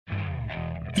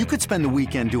You could spend the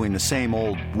weekend doing the same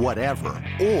old whatever,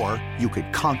 or you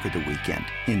could conquer the weekend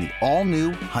in the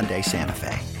all-new Hyundai Santa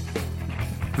Fe.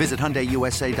 Visit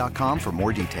HyundaiUSA.com for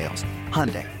more details.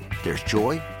 Hyundai, there's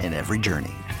joy in every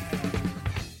journey.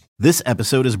 This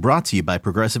episode is brought to you by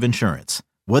Progressive Insurance.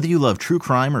 Whether you love true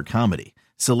crime or comedy,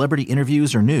 celebrity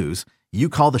interviews or news, you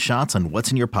call the shots on what's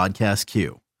in your podcast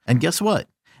queue. And guess what?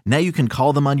 Now you can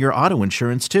call them on your auto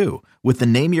insurance too with the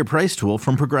Name Your Price tool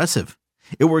from Progressive.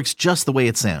 It works just the way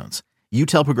it sounds. You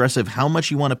tell Progressive how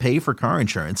much you want to pay for car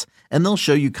insurance, and they'll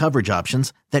show you coverage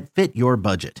options that fit your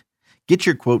budget. Get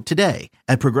your quote today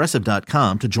at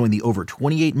Progressive.com to join the over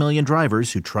 28 million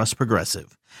drivers who trust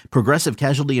Progressive. Progressive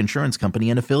Casualty Insurance Company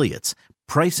and Affiliates.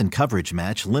 Price and coverage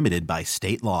match limited by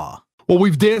state law. Well,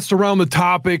 we've danced around the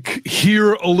topic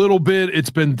here a little bit. It's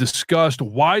been discussed,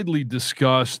 widely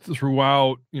discussed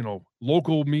throughout,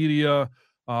 local media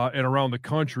and around the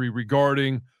country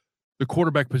regarding the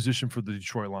quarterback position for the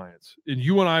Detroit Lions. And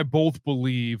you and I both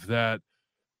believe that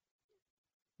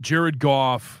Jared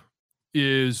Goff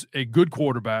is a good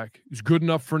quarterback. He's good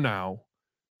enough for now.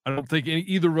 I don't think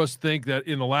either of us think that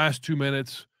in the last 2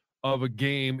 minutes of a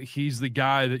game, he's the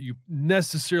guy that you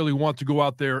necessarily want to go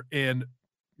out there and,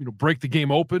 break the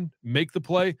game open, make the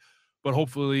play, but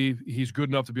hopefully he's good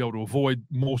enough to be able to avoid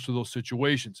most of those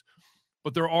situations.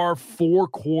 But there are 4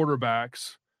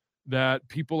 quarterbacks that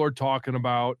people are talking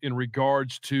about in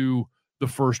regards to the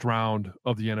first round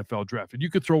of the NFL draft. And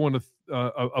you could throw in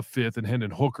a fifth and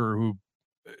Hendon Hooker, who,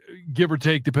 give or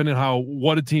take, depending on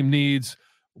what a team needs,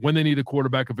 when they need a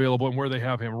quarterback available and where they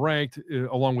have him ranked,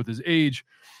 along with his age.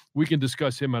 We can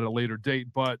discuss him at a later date.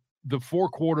 But the 4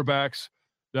 quarterbacks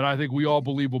that I think we all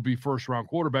believe will be first-round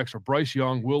quarterbacks are Bryce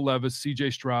Young, Will Levis,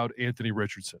 C.J. Stroud, Anthony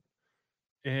Richardson.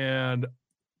 And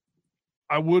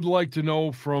I would like to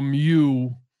know from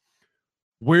you,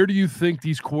 where do you think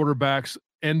these quarterbacks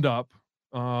end up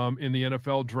in the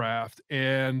NFL draft?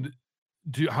 And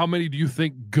how many do you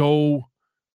think go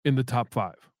in the top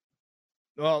 5?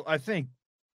 Well, I think,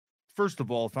 first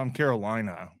of all, if I'm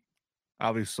Carolina,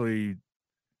 obviously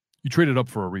you traded up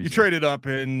for a reason. You traded up,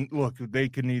 and look, they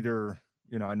can either,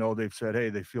 I know they've said, hey,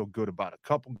 they feel good about a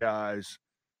couple guys.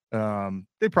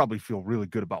 They probably feel really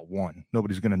good about one.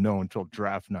 Nobody's going to know until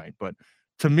draft night. But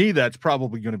to me, that's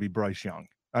probably going to be Bryce Young.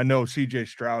 I know C.J.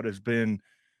 Stroud has been,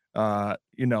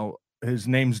 his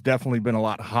name's definitely been a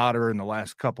lot hotter in the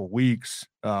last couple weeks.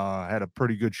 Had a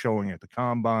pretty good showing at the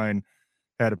Combine,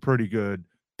 had a pretty good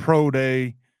pro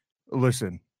day.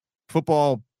 Listen,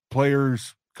 football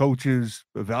players, coaches,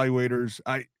 evaluators,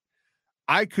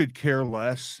 I could care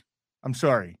less. I'm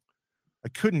sorry. I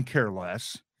couldn't care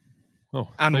less. Oh,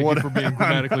 thank you for being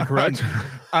grammatically correct.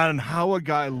 On how a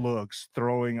guy looks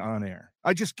throwing on air.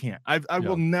 I just can't. I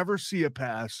will never see a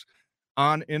pass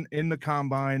in the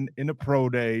Combine, in a pro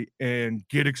day, and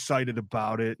get excited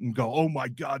about it and go, oh my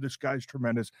God, this guy's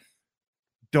tremendous.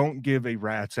 Don't give a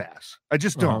rat's ass. I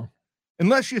just don't.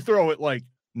 Unless you throw it like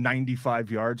 95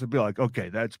 yards, I'd be like, okay,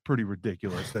 that's pretty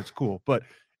ridiculous. That's cool. But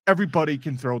everybody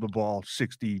can throw the ball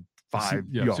 65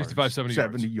 yards, 65,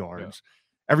 70 yards.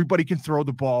 Yeah. Everybody can throw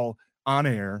the ball on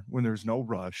air when there's no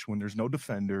rush, when there's no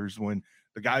defenders, when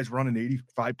the guy's running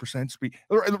 85% speed.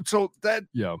 So that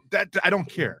I don't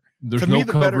care. There's no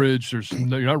coverage.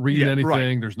 You're not reading anything.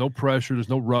 Right. There's no pressure. There's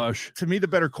no rush. To me, the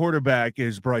better quarterback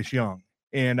is Bryce Young.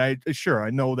 And I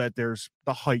know that there's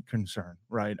the height concern,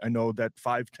 right? I know that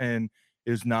 5'10"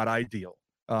 is not ideal.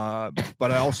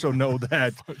 But I also know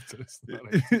that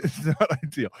it's not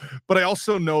ideal. But I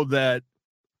also know that,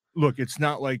 look, it's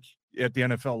not like at the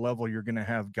NFL level, you're going to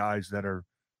have guys that are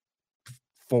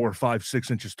 4, 5,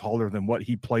 6 inches taller than what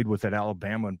he played with at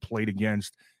Alabama and played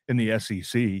against in the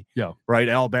SEC. Yeah. Right.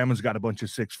 Alabama's got a bunch of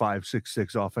 6'5",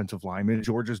 6'6" offensive linemen.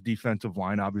 Georgia's defensive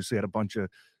line obviously had a bunch of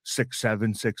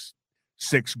 6'7",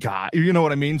 6'6" guys. You know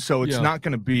what I mean? So it's not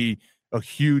going to be a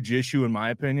huge issue, in my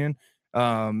opinion.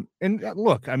 And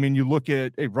look, I mean, you look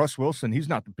at Russ Wilson, he's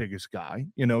not the biggest guy.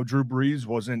 Drew Brees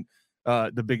wasn't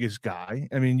the biggest guy.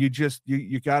 I mean, you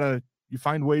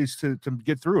find ways to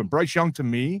get through. And Bryce Young, to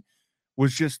me,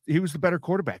 he was the better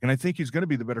quarterback. And I think he's going to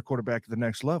be the better quarterback at the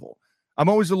next level. I'm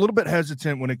always a little bit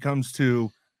hesitant when it comes to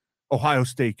Ohio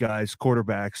State guys,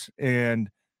 quarterbacks. And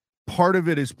part of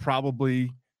it is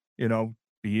probably,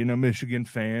 being a Michigan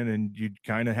fan and you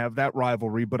kind of have that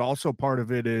rivalry. But also part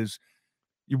of it is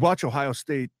you watch Ohio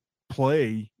State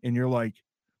play and you're like,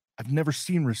 I've never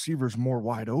seen receivers more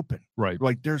wide open. Right.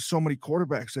 Like there's so many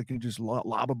quarterbacks that can just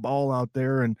lob a ball out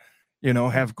there and,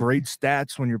 have great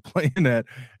stats when you're playing at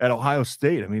Ohio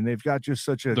State. I mean, they've got just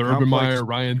such a Urban Meyer,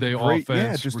 Ryan Day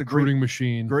offense, just recruiting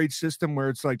machine. Great system where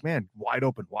it's like, man, wide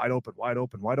open.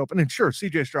 And sure,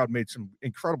 C.J. Stroud made some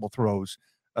incredible throws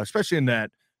especially in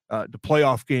that the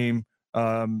playoff game.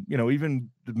 Even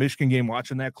the Michigan game,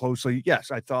 watching that closely,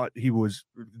 yes, I thought he was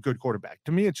a good quarterback.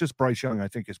 To me, it's just Bryce Young I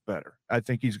think is better. I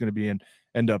think he's going to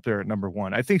end up there at number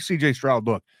one. I think C.J. Stroud,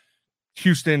 look,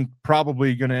 Houston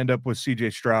probably going to end up with C.J.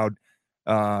 Stroud.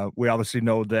 We obviously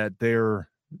know that they're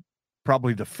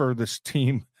probably the furthest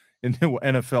team in the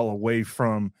NFL away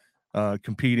from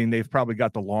competing. They've probably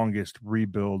got the longest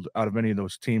rebuild out of any of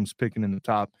those teams picking in the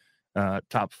top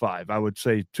five. I would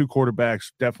say two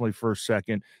quarterbacks, definitely first,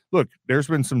 second. Look, there's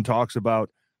been some talks about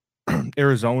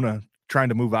Arizona trying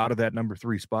to move out of that number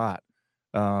 3 spot.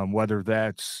 Whether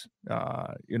that's,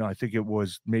 I think it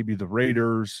was maybe the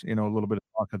Raiders, a little bit of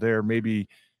talk of there. Maybe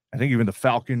I think even the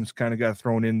Falcons kind of got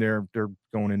thrown in there. They're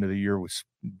going into the year with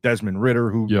Desmond Ridder,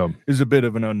 who is a bit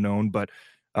of an unknown. But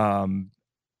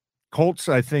Colts,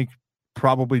 I think,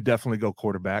 probably definitely go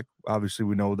quarterback. Obviously,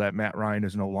 we know that Matt Ryan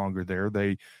is no longer there.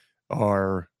 They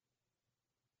are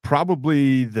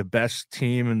probably the best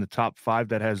team in the top 5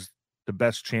 that has the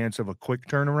best chance of a quick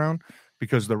turnaround,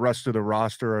 because the rest of the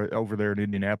roster over there in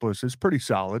Indianapolis is pretty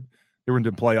solid. They were in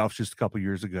the playoffs just a couple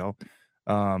years ago.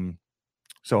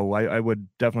 So I would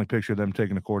definitely picture them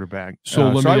taking a quarterback.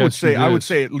 So I would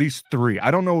say at least 3. I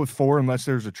don't know if 4 unless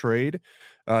there's a trade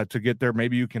to get there.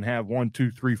 Maybe you can have 1, 2,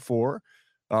 3, 4.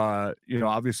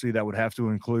 Obviously that would have to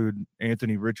include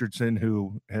Anthony Richardson,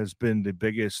 who has been the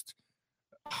biggest,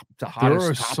 the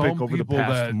hottest topic over the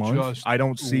past month. I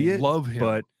don't see it, love him,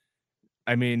 but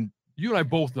I mean, you and I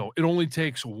both know it only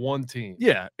takes one team.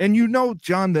 Yeah, and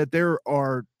John, that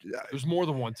there's more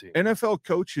than one team. NFL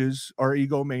coaches are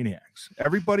egomaniacs.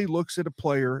 Everybody looks at a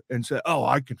player and says, "Oh,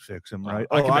 I can fix him, right?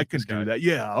 I can do that.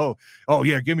 Yeah. Oh,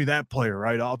 yeah. Give me that player,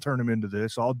 right? I'll turn him into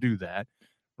this. I'll do that."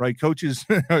 Right? Coaches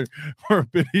are a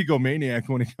bit egomaniac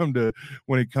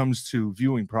when it comes to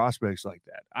viewing prospects like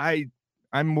that.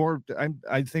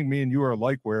 I think me and you are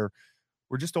alike, where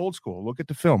we're just old school. Look at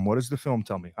the film. What does the film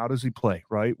tell me? How does he play,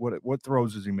 right? What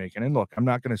throws is he making? And look, I'm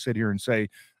not going to sit here and say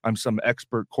I'm some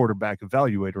expert quarterback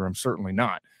evaluator. I'm certainly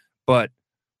not. But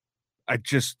I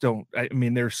just don't – I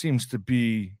mean, there seems to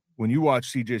be – when you watch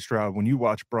C.J. Stroud, when you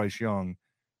watch Bryce Young,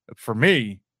 for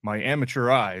me, my amateur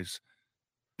eyes,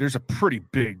 there's a pretty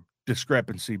big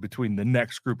discrepancy between the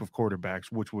next group of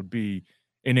quarterbacks, which would be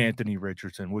an Anthony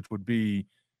Richardson, which would be,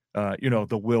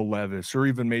 the Will Levis, or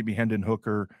even maybe Hendon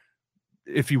Hooker,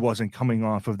 if he wasn't coming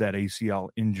off of that ACL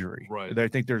injury. Right. I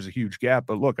think there's a huge gap.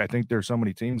 But look, I think there's so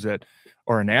many teams that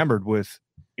are enamored with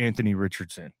Anthony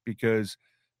Richardson, because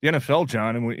the NFL,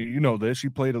 John, and you know this,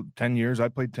 you played 10 years, I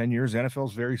played 10 years. The NFL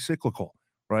is very cyclical,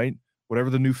 right? Whatever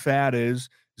the new fad is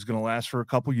going to last for a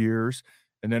couple years,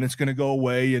 and then it's going to go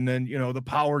away. And then, the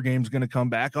power game's going to come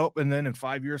back up. And then in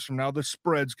 5 years from now, the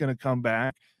spread's going to come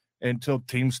back until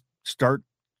teams start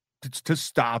to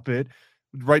stop it.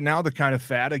 Right now, the kind of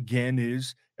fad, again,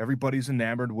 is everybody's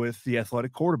enamored with the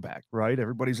athletic quarterback, right?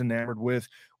 Everybody's enamored with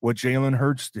what Jalen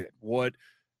Hurts did, what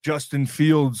Justin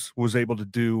Fields was able to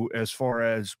do as far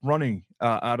as running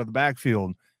out of the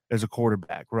backfield as a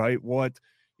quarterback, right? What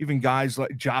even guys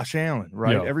like Josh Allen,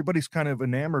 right? Yeah. Everybody's kind of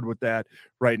enamored with that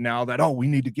right now, that, we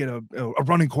need to get a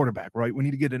running quarterback, right? We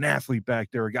need to get an athlete back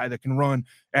there, a guy that can run,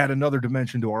 add another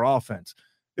dimension to our offense.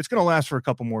 It's going to last for a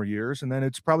couple more years, and then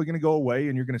it's probably going to go away,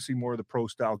 and you're going to see more of the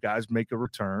pro-style guys make a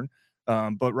return.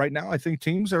 But right now, I think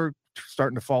teams are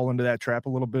starting to fall into that trap a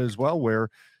little bit as well, where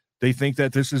they think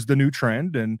that this is the new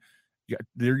trend, and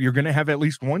you're going to have at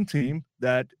least one team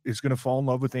that is going to fall in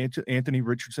love with Anthony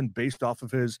Richardson based off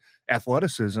of his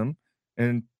athleticism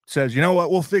and says, you know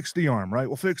what, we'll fix the arm, right?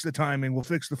 We'll fix the timing. We'll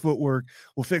fix the footwork.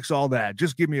 We'll fix all that.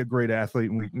 Just give me a great athlete,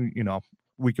 and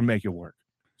we can make it work.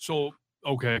 So,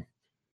 okay.